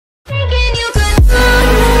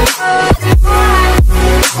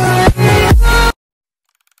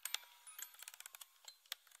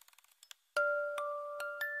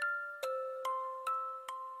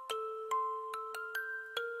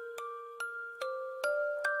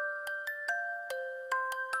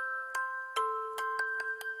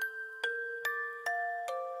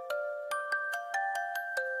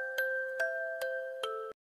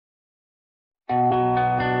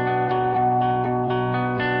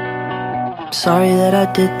Sorry that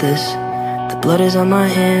I did this. The blood is on my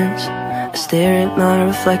hands. I stare at my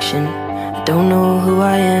reflection. I don't know who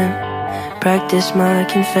I am. Practice my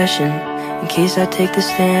confession in case I take the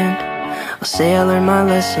stand. I'll say I learned my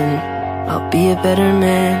lesson. I'll be a better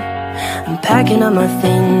man. I'm packing up my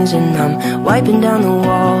things and I'm wiping down the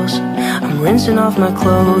walls. I'm rinsing off my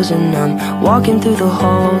clothes and I'm walking through the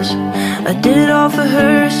halls. I did it all for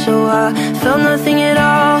her, so I felt nothing at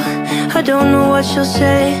all. I don't know what she'll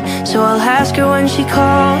say, so I'll ask her when she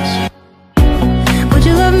calls. Would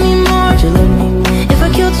you love me more? Would you love me more? If I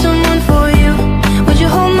killed someone for you, would you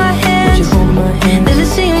hold my hand? Would you hold my hand? They're the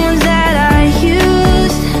same ones that I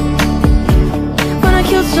used when I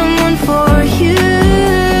killed someone for you.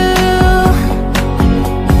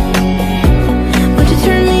 Would you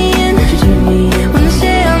turn me in? Would you turn me in? When they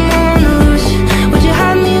say I'm on the loose, would you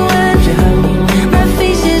hide me when my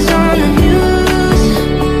face is on the news?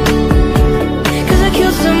 'Cause I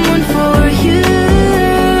killed someone for you.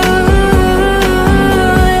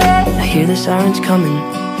 I hear the sirens coming,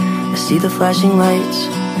 I see the flashing lights.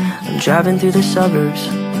 I'm driving through the suburbs,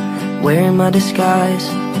 wearing my disguise.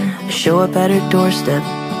 I show up at her doorstep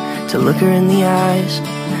to look her in the eyes.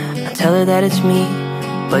 I tell her that it's me,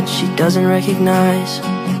 but she doesn't recognize.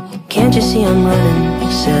 Can't you see I'm running?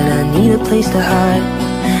 Said I need a place to hide.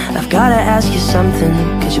 I've gotta ask you something,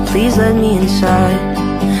 could you please let me inside?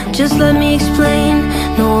 Just let me explain,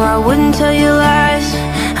 no I wouldn't tell you lies.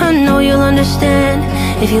 I know you'll understand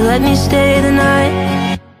if you let me stay the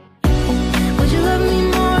night. Would you love me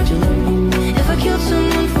more? Would you love me more? If I killed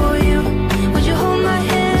someone for you, would you hold my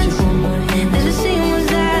hand? They're the same ones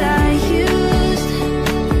that I used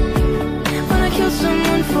when I killed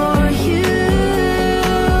someone for you.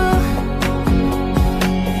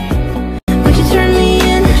 Would you turn me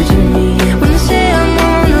in? Would you turn me in? When they say I'm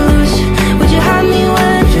on the loose, would you hide me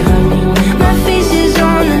when my face is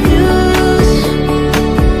on the news?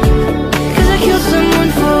 'Cause I killed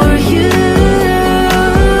someone for you.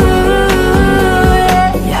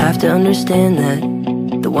 You have to understand that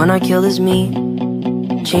the one I killed is me,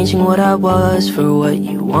 changing what I was for what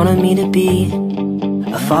you wanted me to be.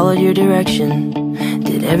 I followed your direction,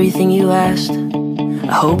 did everything you asked.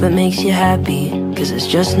 I hope it makes you happy, 'cause there's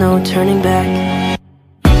just no turning back.